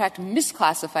contract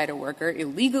misclassified a worker,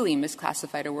 illegally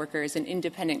misclassified a worker as an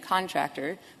independent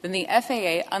contractor, then the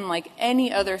FAA, unlike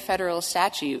any other federal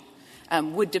statute,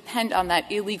 would depend on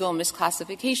that illegal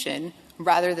misclassification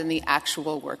rather than the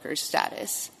actual worker's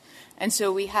status. And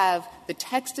so we have the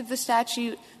text of the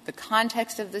statute, the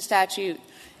context of the statute,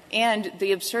 and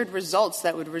the absurd results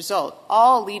that would result,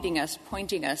 all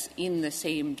pointing us in the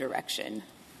same direction.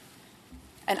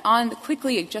 And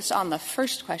quickly, just on the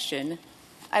first question,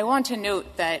 I want to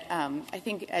note that I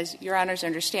think, as Your Honors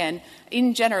understand,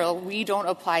 in general, we don't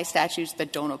apply statutes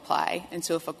that don't apply. And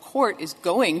so if a court is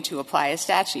going to apply a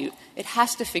statute, it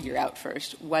has to figure out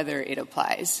first whether it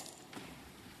applies.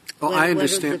 Well, I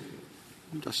understand.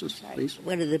 Justice, please.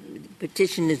 What are the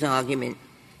petitioner's argument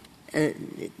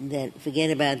that, forget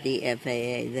about the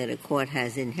FAA, that a court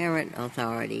has inherent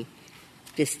authority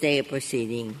to stay a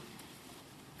proceeding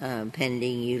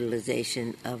pending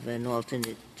utilization of an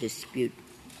alternate dispute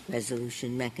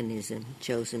resolution mechanism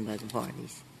chosen by the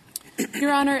parties?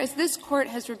 Your Honor, as this Court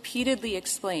has repeatedly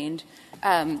explained,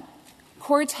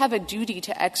 courts have a duty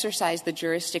to exercise the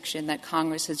jurisdiction that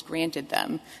Congress has granted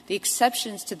them. The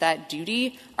exceptions to that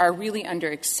duty are really under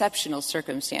exceptional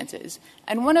circumstances.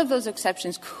 And one of those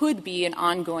exceptions could be an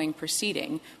ongoing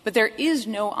proceeding, but there is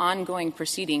no ongoing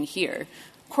proceeding here.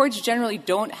 Courts generally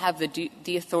don't have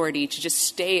the authority to just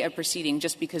stay a proceeding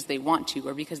just because they want to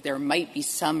or because there might be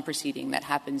some proceeding that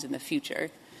happens in the future.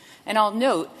 And I'll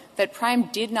note that Prime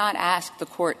did not ask the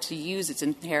Court to use its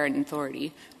inherent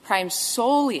authority. Prime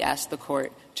solely asked the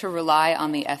Court to rely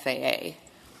on the FAA.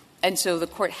 And so the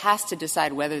Court has to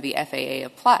decide whether the FAA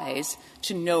applies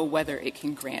to know whether it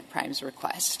can grant Prime's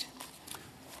request.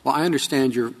 Well, I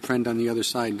understand your friend on the other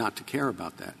side not to care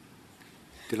about that.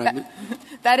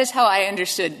 That is how I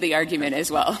understood the argument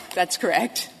as well. That's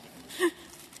correct.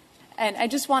 And I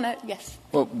just want to — yes.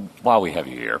 Well, while we have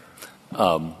you here,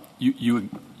 you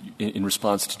in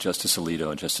response to Justice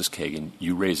Alito and Justice Kagan,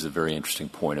 you raised a very interesting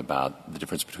point about the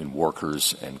difference between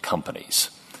workers and companies.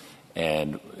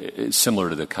 And it's similar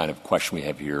to the kind of question we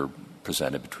have here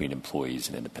presented between employees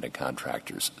and independent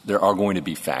contractors. There are going to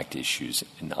be fact issues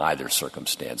in either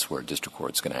circumstance where a district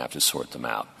court is going to have to sort them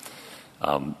out.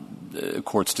 The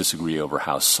courts disagree over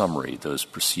how summary those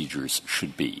procedures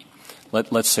should be.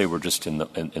 Let's say we're just in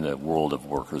the world of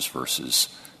workers versus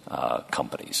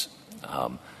companies.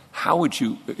 How would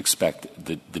you expect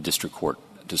the district court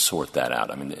to sort that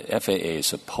out? I mean, the FAA is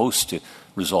supposed to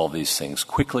resolve these things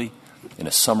quickly. In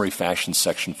a summary fashion,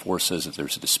 Section 4 says if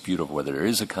there's a dispute over whether there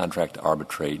is a contract to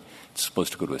arbitrate, it's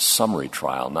supposed to go to a summary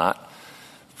trial, not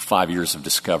 5 years of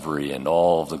discovery and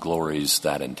all of the glories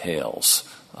that entails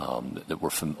that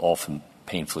we're all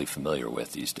painfully familiar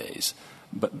with these days.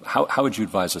 But how would you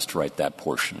advise us to write that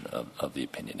portion of the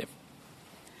opinion?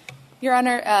 Your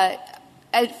Honor,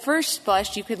 at first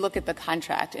blush, you could look at the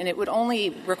contract, and it would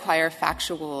only require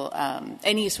factual,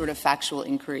 any sort of factual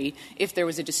inquiry if there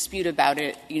was a dispute about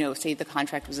it, say the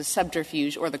contract was a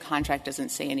subterfuge or the contract doesn't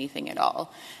say anything at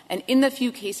all. And in the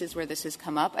few cases where this has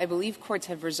come up, I believe courts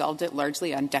have resolved it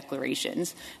largely on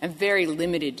declarations, and very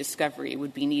limited discovery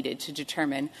would be needed to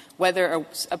determine whether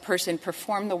a person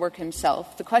performed the work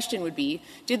himself. The question would be,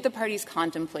 did the parties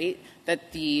contemplate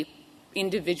that the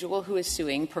individual who is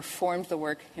suing performed the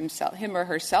work him or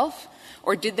herself,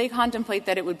 or did they contemplate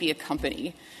that it would be a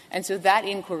company? And so that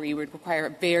inquiry would require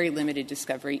very limited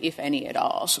discovery, if any at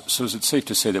all. So is it safe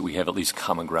to say that we have at least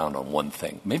common ground on one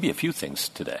thing, maybe a few things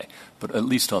today, but at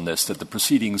least on this, that the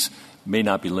proceedings may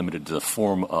not be limited to the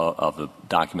form of the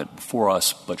document before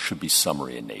us, but should be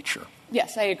summary in nature?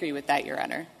 Yes, I agree with that, Your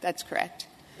Honor. That's correct.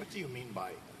 What do you mean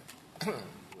by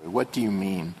what do you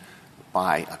mean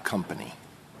by a company?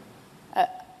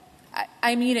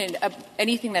 I mean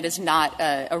anything that is not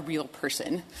a real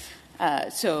person.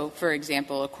 So, for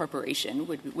example, a corporation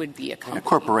would be a company. A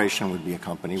corporation would be a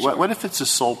company. Sure. What if it's a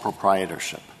sole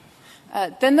proprietorship?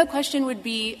 Then the question would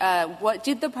be, what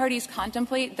did the parties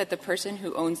contemplate that the person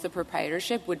who owns the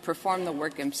proprietorship would perform the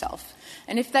work himself?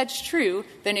 And if that's true,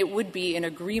 then it would be an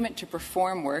agreement to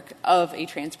perform work of a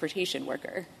transportation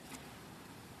worker.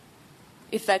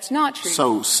 If that's not true.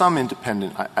 So some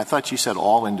independent, I thought you said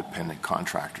all independent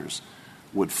contractors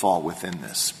would fall within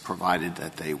this, provided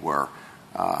that they were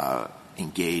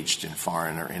engaged in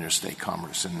foreign or interstate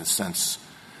commerce in the sense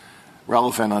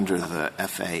relevant under the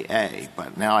FAA.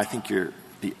 But now I think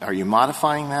are you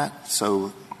modifying that?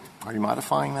 So are you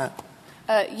modifying that?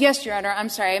 Yes, Your Honor. I'm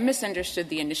sorry. I misunderstood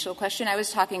the initial question. I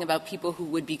was talking about people who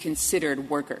would be considered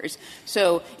workers.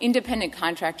 So independent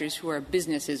contractors who are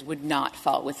businesses would not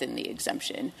fall within the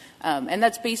exemption. And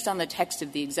that's based on the text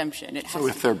of the exemption. So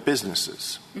if they're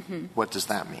businesses, what does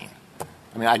that mean?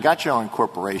 I mean, I got you on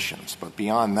corporations, but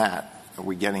beyond that, are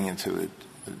we getting into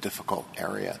a difficult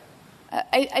area?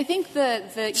 I think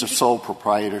it's a sole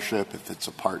proprietorship if it's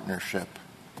a partnership,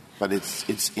 but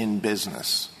it's in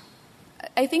business.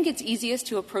 I think it's easiest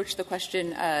to approach the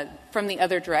question from the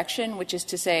other direction, which is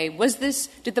to say,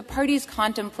 did the parties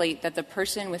contemplate that the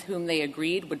person with whom they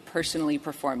agreed would personally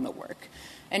perform the work?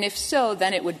 And if so,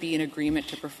 then it would be an agreement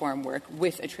to perform work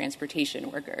with a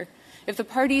transportation worker. If the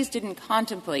parties didn't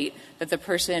contemplate that the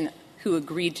person who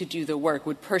agreed to do the work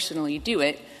would personally do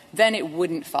it, then it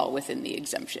wouldn't fall within the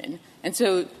exemption. And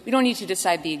so we don't need to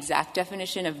decide the exact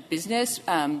definition of business.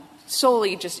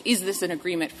 Solely just, is this an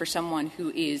agreement for someone who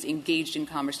is engaged in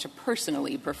commerce to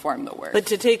personally perform the work? But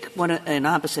to take an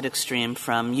opposite extreme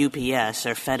from UPS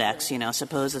or FedEx,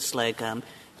 suppose it's like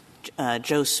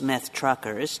Joe Smith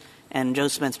Truckers, and Joe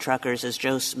Smith Truckers is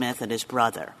Joe Smith and his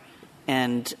brother.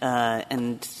 And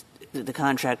the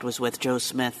contract was with Joe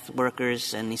Smith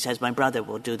workers, and he says, my brother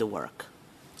will do the work?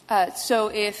 So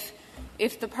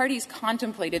if the parties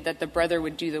contemplated that the brother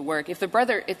would do the work, if the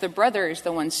brother is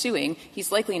the one suing,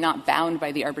 he's likely not bound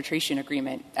by the arbitration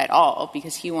agreement at all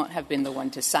because he won't have been the one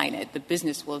to sign it. The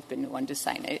business will have been the one to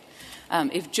sign it.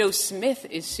 If Joe Smith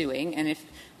is suing,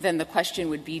 then the question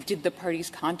would be, did the parties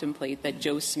contemplate that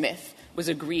Joe Smith was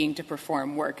agreeing to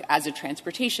perform work as a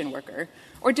transportation worker?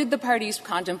 Or did the parties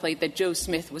contemplate that Joe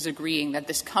Smith was agreeing that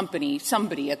this company,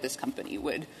 somebody at this company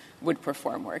would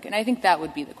perform work? And I think that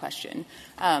would be the question.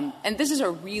 And this is a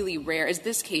really rare, as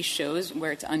this case shows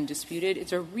where it's undisputed,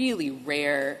 it's a really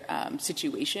rare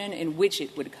situation in which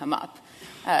it would come up.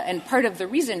 And part of the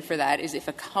reason for that is if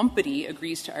a company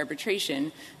agrees to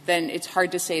arbitration, then it's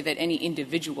hard to say that any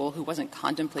individual who wasn't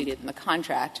contemplated in the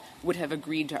contract would have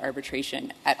agreed to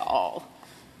arbitration at all.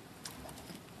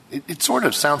 It sort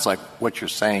of sounds like what you're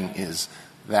saying is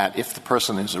that if the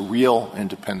person is a real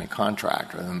independent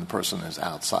contractor, then the person is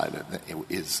outside of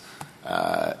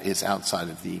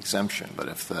the exemption. But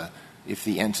if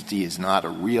the entity is not a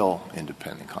real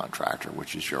independent contractor,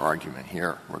 which is your argument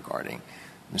here regarding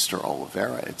Mr.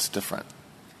 Oliveira, it's different.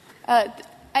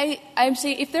 I'm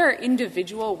saying if there are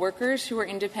individual workers who are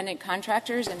independent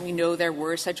contractors, and we know there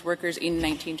were such workers in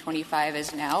 1925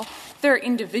 as now, if there are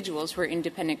individuals who are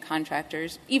independent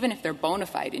contractors, even if they're bona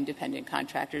fide independent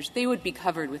contractors, they would be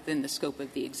covered within the scope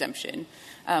of the exemption.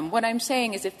 What I'm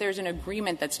saying is if there's an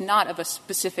agreement that's not of a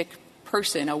specific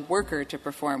person, a worker, to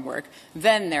perform work,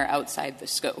 then they're outside the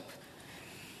scope.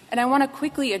 And I want to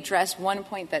quickly address one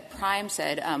point that Prime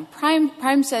said.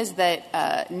 Prime says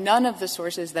that none of the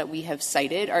sources that we have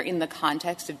cited are in the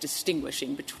context of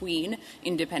distinguishing between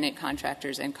independent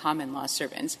contractors and common law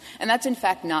servants. And that's, in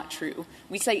fact, not true.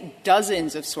 We cite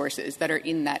dozens of sources that are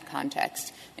in that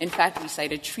context. In fact, we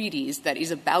cite a treatise that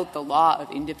is about the law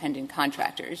of independent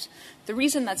contractors. The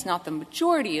reason that's not the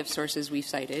majority of sources we've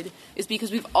cited is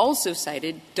because we've also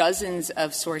cited dozens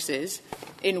of sources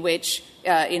in which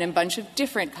in a bunch of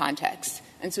different contexts.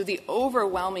 And so the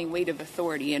overwhelming weight of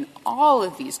authority in all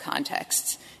of these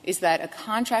contexts is that a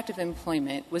contract of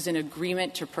employment was an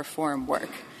agreement to perform work.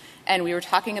 And we were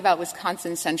talking about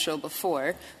Wisconsin Central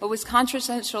before. What Wisconsin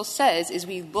Central says is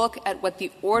we look at what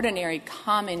the ordinary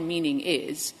common meaning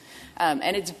is.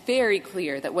 And it's very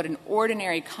clear that what an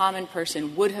ordinary common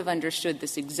person would have understood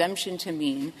this exemption to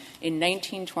mean in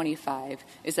 1925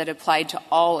 is that it applied to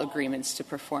all agreements to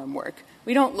perform work.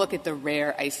 We don't look at the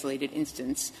rare isolated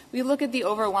instance. We look at the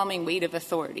overwhelming weight of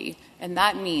authority, and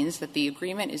that means that the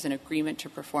agreement is an agreement to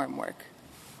perform work.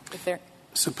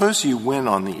 Suppose you win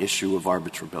on the issue of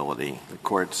arbitrability. The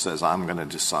court says, I'm going to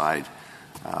decide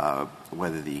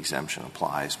whether the exemption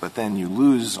applies, but then you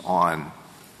lose on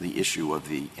the issue of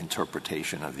the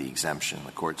interpretation of the exemption.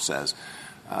 The court says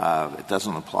it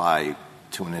doesn't apply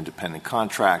to an independent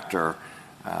contractor.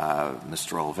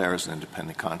 Mr. Oliveira is an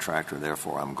independent contractor,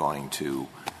 therefore I'm going to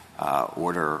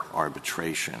order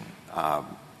arbitration.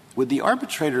 Would the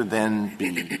arbitrator then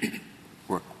be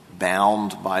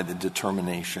bound by the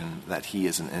determination that he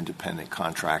is an independent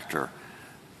contractor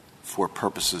for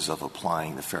purposes of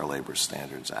applying the Fair Labor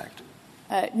Standards Act?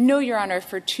 No, Your Honor,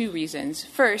 for two reasons.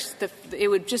 First, it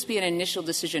would just be an initial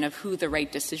decision of who the right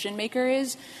decision-maker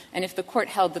is, and if the court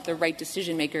held that the right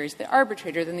decision-maker is the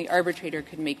arbitrator, then the arbitrator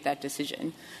could make that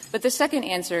decision. But the second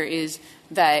answer is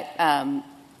that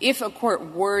if a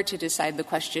court were to decide the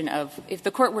question of – if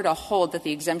the court were to hold that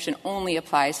the exemption only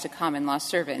applies to common law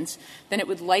servants, then it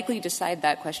would likely decide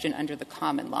that question under the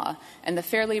common law. And the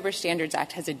Fair Labor Standards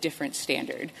Act has a different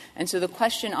standard. And so the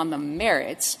question on the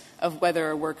merits of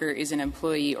whether a worker is an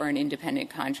employee or an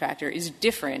independent contractor is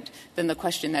different than the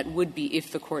question that would be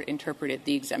if the court interpreted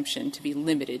the exemption to be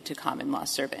limited to common law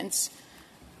servants.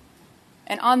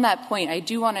 And on that point, I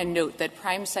do want to note that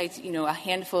Prime cites, a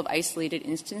handful of isolated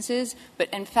instances, but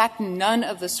in fact, none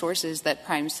of the sources that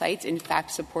Prime cites, in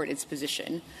fact, support its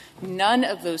position. None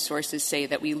of those sources say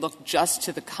that we look just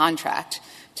to the contract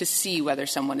to see whether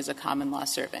someone is a common law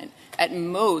servant. At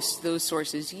most, those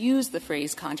sources use the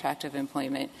phrase contract of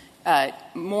employment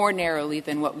more narrowly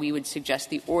than what we would suggest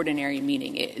the ordinary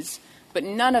meaning is. But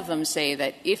none of them say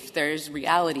that if there's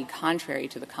reality contrary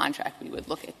to the contract, we would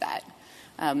look at that.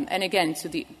 And again, so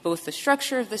both the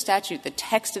structure of the statute, the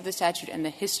text of the statute, and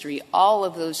the history, all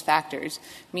of those factors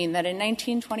mean that in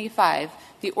 1925,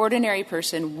 the ordinary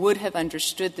person would have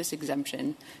understood this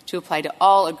exemption to apply to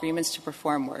all agreements to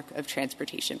perform work of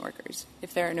transportation workers.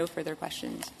 If there are no further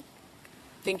questions.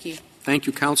 Thank you. Thank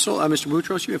you, counsel. Mr.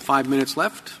 Boutros, you have 5 minutes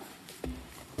left.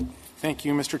 Thank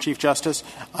you, Mr. Chief Justice.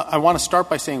 I want to start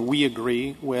by saying we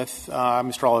agree with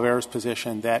Mr. Oliveira's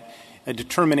position that a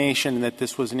determination that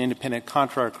this was an independent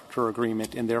contractor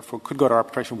agreement and therefore could go to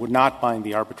arbitration would not bind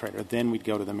the arbitrator. Then we'd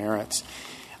go to the merits.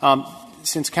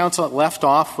 Since counsel left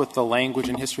off with the language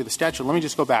and history of the statute, let me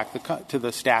just go back to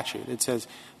the statute. It says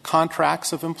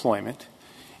contracts of employment.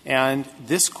 And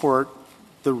this Court,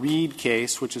 the Reed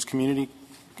case, which is Community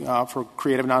for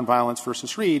Creative Nonviolence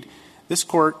versus Reed, this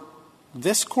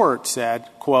court said,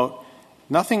 quote,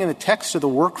 nothing in the text of the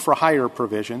work-for-hire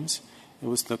provisions, it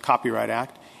was the Copyright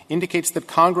Act, indicates that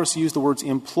Congress used the words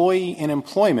employee and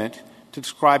employment to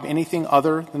describe anything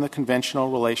other than the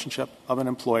conventional relationship of an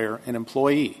employer and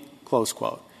employee, close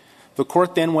quote. The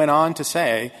Court then went on to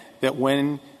say that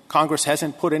when Congress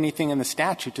hasn't put anything in the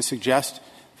statute to suggest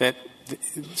that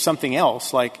something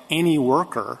else, like any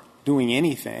worker doing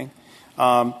anything,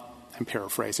 I'm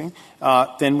paraphrasing,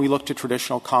 then we look to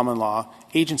traditional common law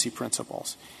agency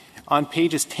principles. On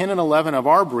pages 10 and 11 of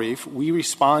our brief, we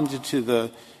responded to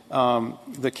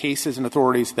the cases and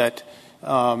authorities that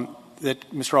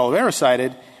Mr. Oliveira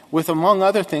cited with, among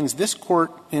other things, this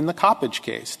Court in the Coppage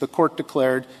case. The Court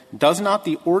declared, does not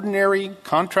the ordinary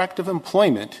contract of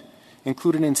employment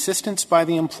include an insistence by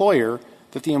the employer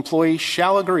that the employee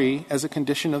shall agree as a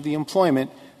condition of the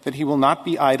employment that he will not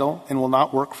be idle and will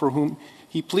not work for whom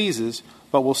he pleases,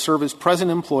 but will serve as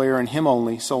present employer and him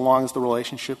only so long as the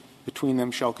relationship between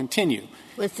them shall continue.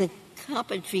 Was the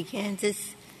Coppage v.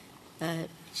 Kansas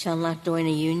shall not join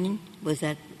a union? Was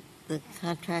that the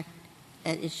contract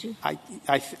at issue? I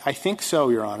think so,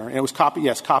 Your Honor. And it was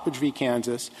Coppage v.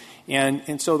 Kansas.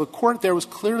 And so the Court there was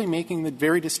clearly making the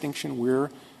very distinction we're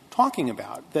talking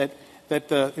about, that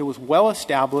it was well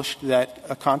established that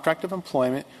a contract of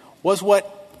employment was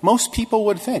what most people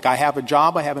would think. I have a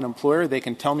job, I have an employer, they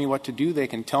can tell me what to do, they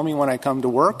can tell me when I come to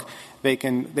work, they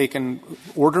can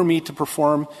order me to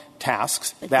perform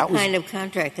tasks. But that the kind of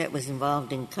contract that was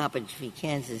involved in Coppage v.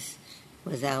 Kansas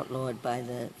was outlawed by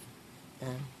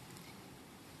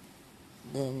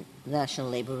the National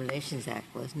Labor Relations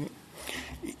Act, wasn't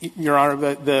it? Your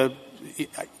Honor,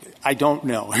 I don't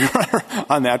know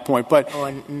on that point, but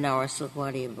or Norris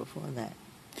LaGuardia before that.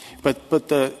 But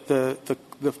the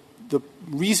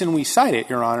reason we cite it,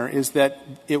 Your Honor, is that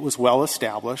it was well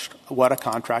established what a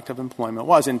contract of employment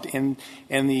was, and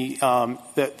the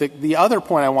other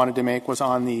point I wanted to make was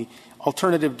on the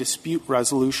alternative dispute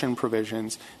resolution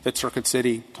provisions that Circuit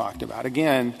City talked about.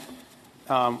 Again,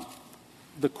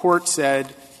 the Court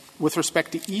said, with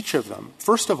respect to each of them,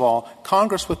 first of all,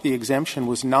 Congress with the exemption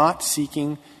was not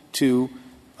seeking to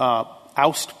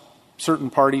oust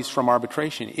certain parties from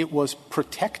arbitration. It was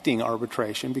protecting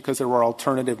arbitration because there were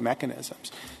alternative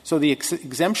mechanisms. So the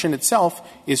exemption itself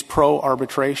is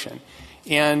pro-arbitration.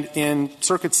 And in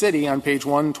Circuit City on page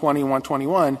 120 and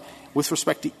 121, with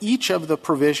respect to each of the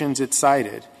provisions it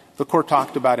cited, the Court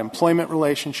talked about employment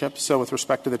relationships. So with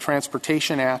respect to the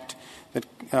Transportation Act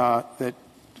that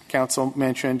counsel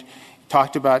mentioned,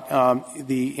 talked about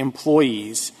the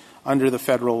employees under the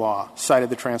federal law, cited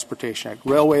the Transportation Act.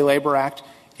 Railway Labor Act,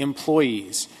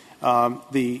 employees.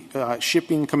 The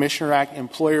Shipping Commissioner Act,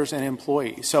 employers and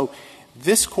employees. So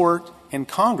this Court and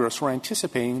Congress were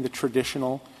anticipating the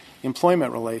traditional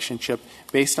employment relationship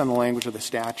based on the language of the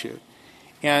statute.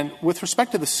 And with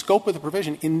respect to the scope of the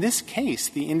provision, in this case,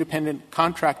 the independent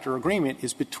contractor agreement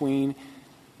is between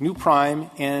New Prime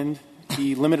and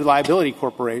the limited liability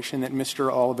corporation that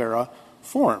Mr. Oliveira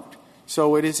formed.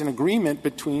 So it is an agreement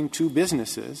between two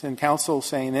businesses, and counsel is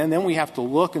saying then we have to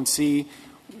look and see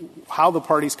how the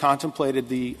parties contemplated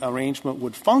the arrangement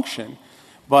would function.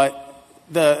 But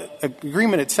the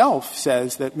agreement itself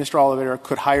says that Mr. Oliveira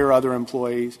could hire other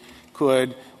employees,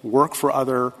 could work for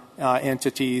other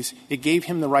entities. It gave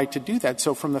him the right to do that.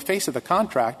 So from the face of the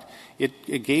contract,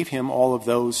 it gave him all of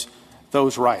those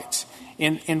rights.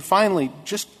 And finally,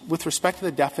 just with respect to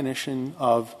the definition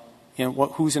of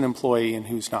who's an employee and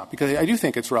who's not, because I do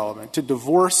think it's relevant. To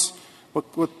divorce,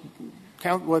 what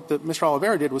Mr.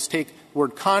 Oliveira did was take the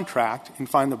word contract and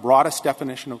find the broadest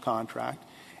definition of contract,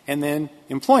 and then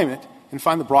employment and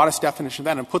find the broadest definition of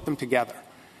that and put them together.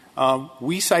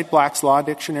 We cite Black's Law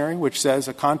Dictionary, which says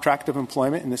a contract of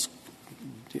employment, and this,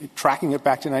 tracking it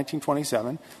back to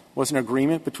 1927, was an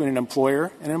agreement between an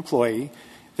employer and an employee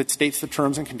that states the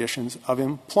terms and conditions of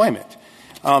employment.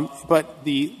 But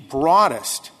the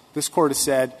broadest, this Court has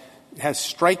said, has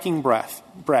striking breadth.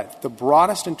 The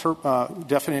broadest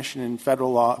definition in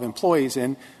federal law of employees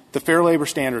in the Fair Labor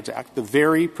Standards Act, the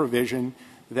very provision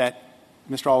that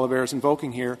Mr. Oliveira is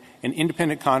invoking here, and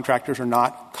independent contractors are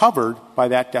not covered by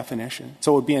that definition.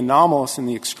 So it would be anomalous in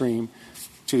the extreme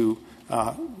to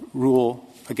rule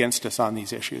against us on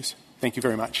these issues. Thank you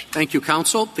very much. Thank you,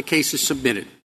 counsel. The case is submitted.